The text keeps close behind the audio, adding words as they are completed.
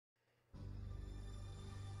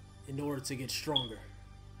in order to get stronger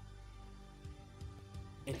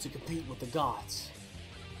and to compete with the gods,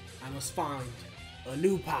 I must find a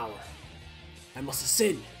new power. I must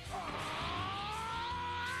ascend.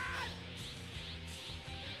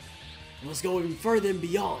 I must go even further and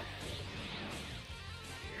beyond.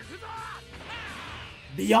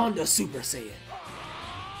 Beyond the Super Saiyan.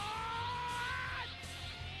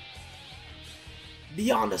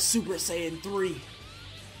 Beyond the Super Saiyan 3.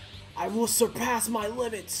 I will surpass my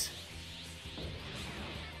limits.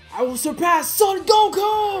 I will surpass Son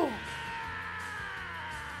Goku!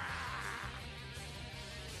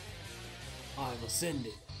 I've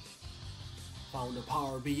ascended. Found a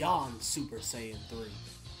power beyond Super Saiyan 3.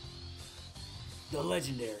 The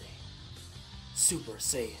legendary Super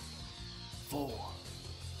Saiyan 4.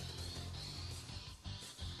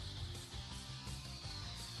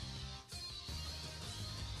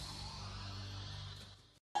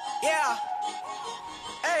 Yeah.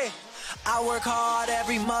 Hey, I work hard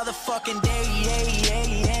every motherfucking day.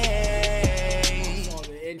 Saw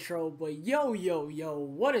the intro, but yo,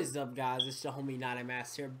 what is up, guys? It's your homie Not a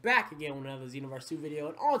Master here, back again with another Xenoverse 2 video.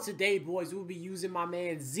 And on today, boys, we'll be using my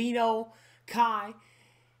man Xeno Kai,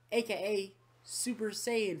 aka Super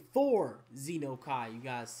Saiyan 4 Xeno Kai. You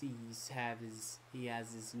guys see he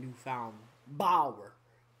has his newfound power.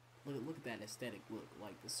 Look at that aesthetic look.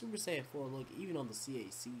 Like the Super Saiyan 4 look, even on the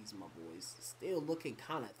CACs, my boys, still looking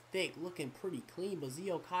kind of thick, looking pretty clean. But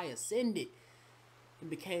Xeno Kai ascended and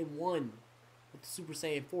became one with the Super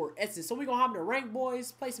Saiyan 4 essence. So we're gonna hop in the rank,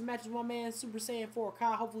 boys, play some matches with my man Super Saiyan 4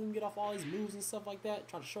 Kai. Hopefully we can get off all his moves and stuff like that.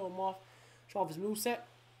 Try to show him off, show off his moveset.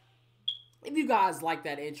 If you guys like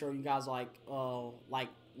that intro, you guys like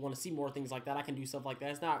want to see more things like that, I can do stuff like that.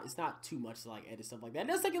 It's not too much to like edit stuff like that. It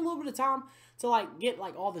does take a little bit of time to like get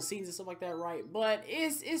like all the scenes and stuff like that right, but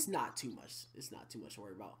it's not too much. It's not too much to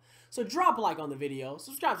worry about. So drop a like on the video,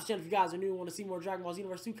 subscribe to the channel if you guys are new and want to see more Dragon Ball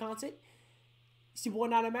Xenoverse 2 content. It's your boy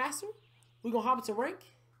Not a Master. We're gonna hop into rank,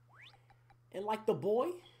 and like the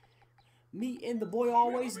boy, me and the boy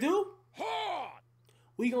always do,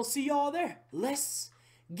 we gonna see y'all there. Let's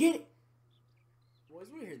get it. Boys,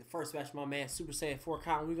 we're here the first match, my man Super Saiyan 4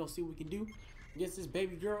 Kai. We're gonna see what we can do against this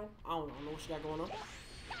baby girl. I don't know what she got going on.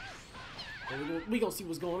 But we gonna see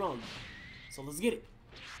what's going on. So let's get it.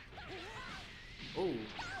 Ooh.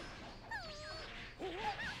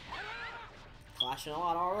 Clashing a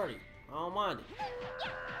lot already. I don't mind it.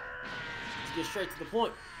 Let's get straight to the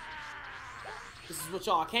point. This is what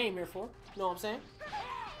y'all came here for. You know what I'm saying?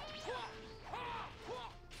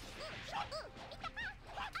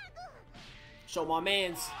 Show my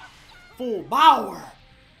man's full power.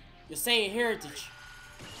 Your Saiyan heritage.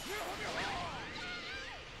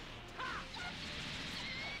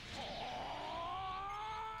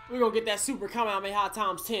 We're gonna get that Super Kamehameha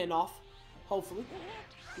times 10 off. Hopefully.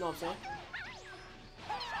 You know what I'm saying?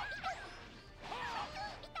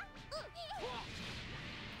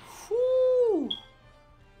 Whoo!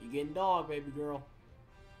 You getting dog, baby girl.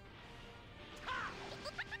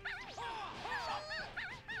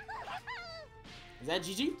 Is that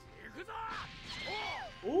GG?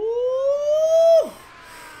 Ooh!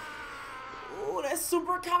 Ooh, that's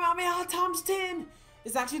Super Kamehameha times 10.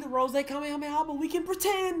 It's actually the Rose Kamehameha, but we can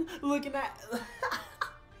pretend. Look at that.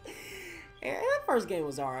 Yeah, that first game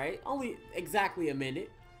was alright. Only exactly a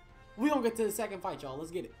minute. We gonna get to the second fight, y'all.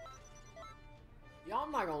 Let's get it. Y'all,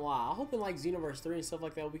 I'm not gonna lie. I hope in like Xenoverse 3 and stuff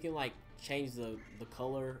like that, we can like change the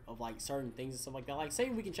color of like certain things and stuff like that. Like, say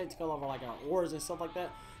we can change the color of like our ores and stuff like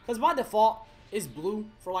that. Because by default, it's blue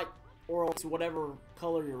for like or whatever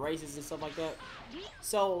color your race is and stuff like that.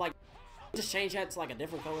 So like just change that to like a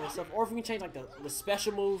different color and stuff. Or if we can change like the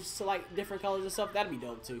special moves to like different colors and stuff, that'd be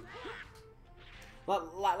dope too.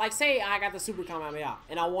 Like say I got the Super Kamehameha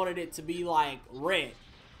and I wanted it to be like red,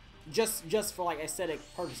 just for like aesthetic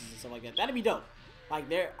purposes and stuff like that. That'd be dope. Like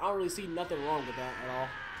I don't really see nothing wrong with that at all.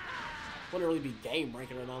 Wouldn't really be game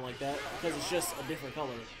breaking or nothing like that because it's just a different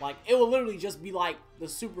color. Like it will literally just be like the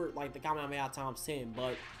super, like the Kamehameha times 10,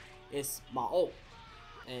 but it's my ult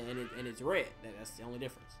and it's red. That's the only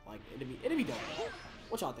difference. Like it'd be dope.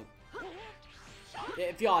 What y'all think?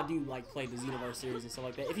 If y'all do like play the Xenoverse series and stuff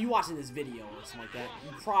like that, if you watching this video or something like that,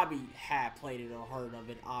 you probably have played it or heard of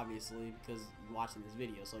it, obviously, because you're watching this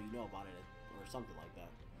video, so you know about it or something like that.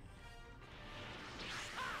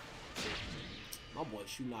 My boy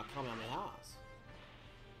shooting out Kamehamehas.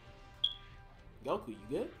 Goku, you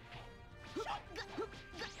good?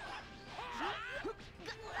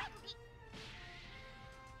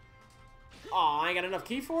 Oh, I ain't got enough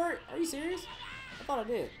ki for it? Are you serious? I thought I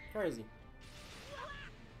did. Crazy.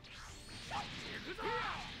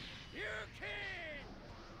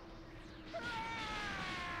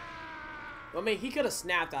 I mean, he could have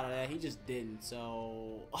snapped out of that. He just didn't.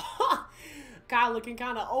 So, Kyle looking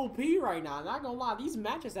kind of OP right now. Not gonna lie, these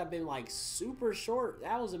matches have been like super short.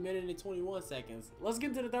 That was 1 minute and 21 seconds. Let's get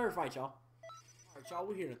into the third fight, y'all. All right, y'all.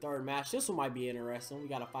 We're here in the third match. This one might be interesting. We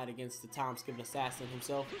got to fight against the time-skipping assassin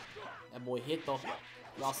himself. That boy hit though.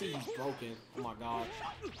 Y'all see he's broken. Oh my god.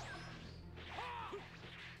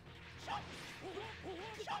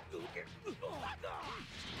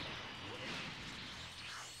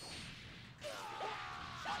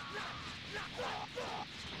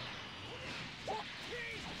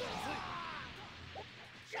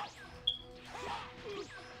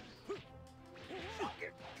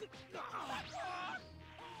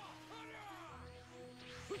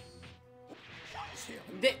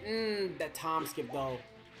 That time skip though.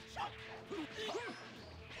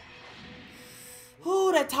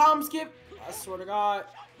 Ooh, that time skip. I swear to God.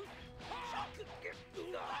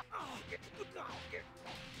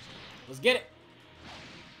 Let's get it.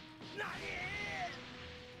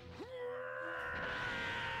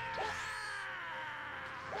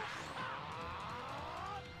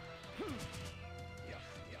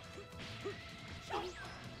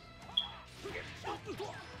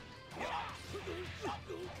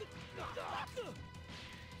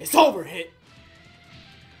 It's over, hit.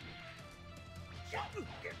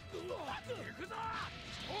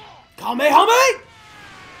 Kamehameha!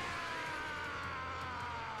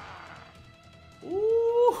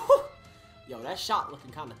 Ooh. Yo, that shot looking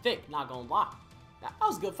kind of thick, not gonna lie. That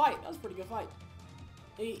was a good fight. That was a pretty good fight.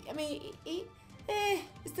 It's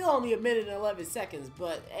still only 1 minute and 11 seconds,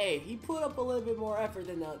 but hey, he put up a little bit more effort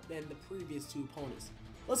than the previous two opponents.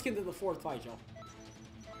 Let's get into the fourth fight, y'all.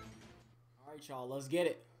 Alright, y'all, let's get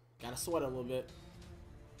it. Gotta sweat a little bit.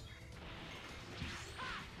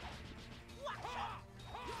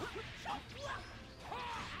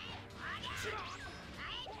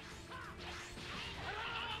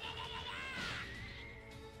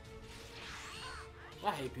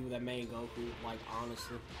 I hate people that main Goku, like,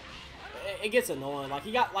 honestly. It gets annoying. Like,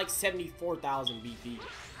 he got, like, 74,000 BP.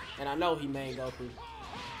 And I know he main Goku.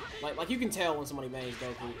 Like you can tell when somebody mains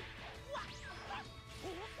Goku.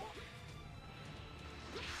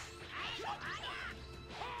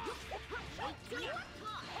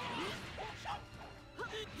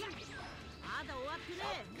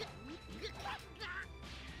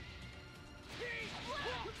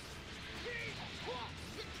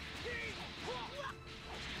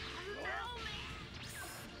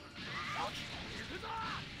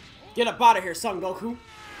 Get up out of here, Son Goku.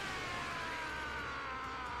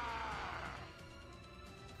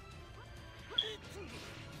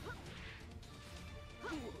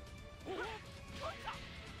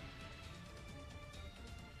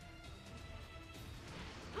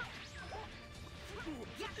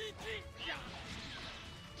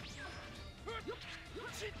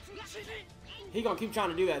 He gonna keep trying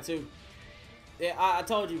to do that too. Yeah, I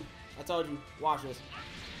told you. I told you. Watch this.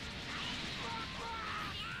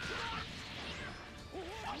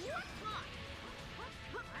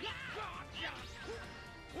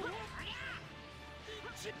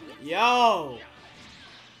 Yo!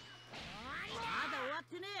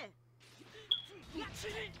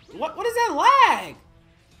 What is that lag?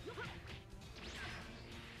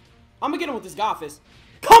 I'm gonna get him with this God Fist.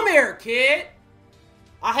 Come here, kid!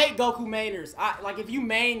 I hate Goku mainers. Like, if you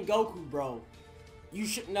main Goku, bro, you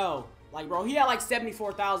should know. Like, bro, he had like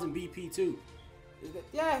 74,000 BP too.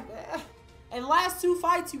 Yeah. And last two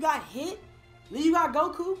fights, you got hit. Then you got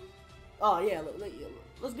Goku. Oh yeah,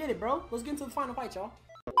 let's get it, bro. Let's get into the final fight, y'all.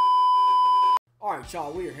 All right,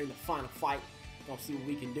 y'all. We are here in the final fight. Gonna see what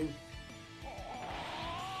we can do.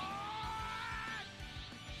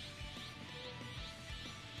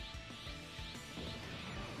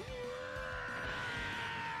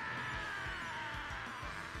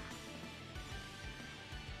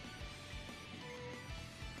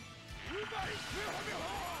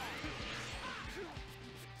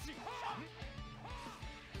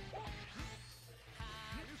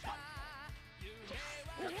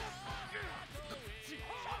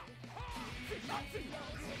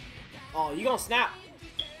 Oh, you gonna snap?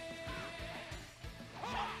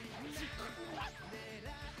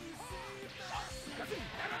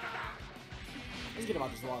 Let's get him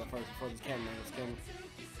out this water first before this camera gets killed.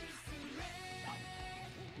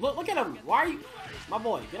 Look at him. Why are you, my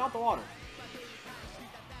boy? Get out the water.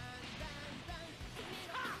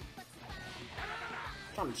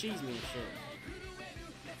 Trying to cheese me and shit.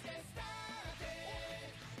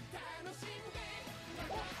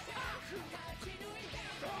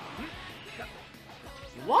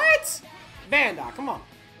 What? Bandai, come on.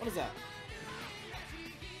 What is that?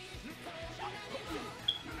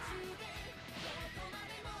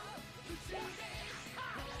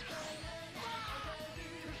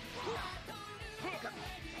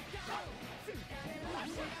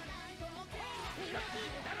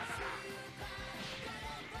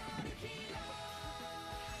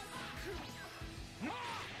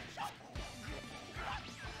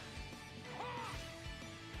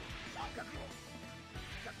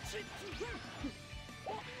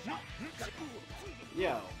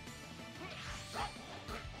 Yo.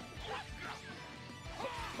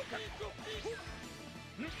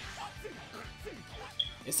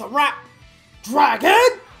 It's a wrap!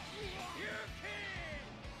 Dragon!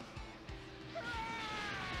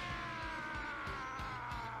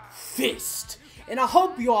 Fist! And I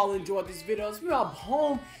hope you all enjoyed this video. It's been up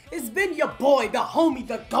home. It's been your boy, the homie,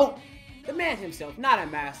 the GOAT, the man himself, not a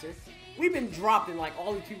master. We've been dropping like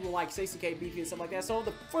all these people like CCK Beefy and stuff like that. So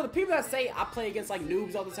for the people that say I play against like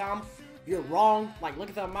noobs all the time, you're wrong. Like look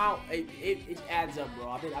at the amount. It adds up, bro.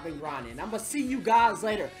 I've been grinding. I'm gonna see you guys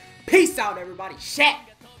later. Peace out, everybody. Shat.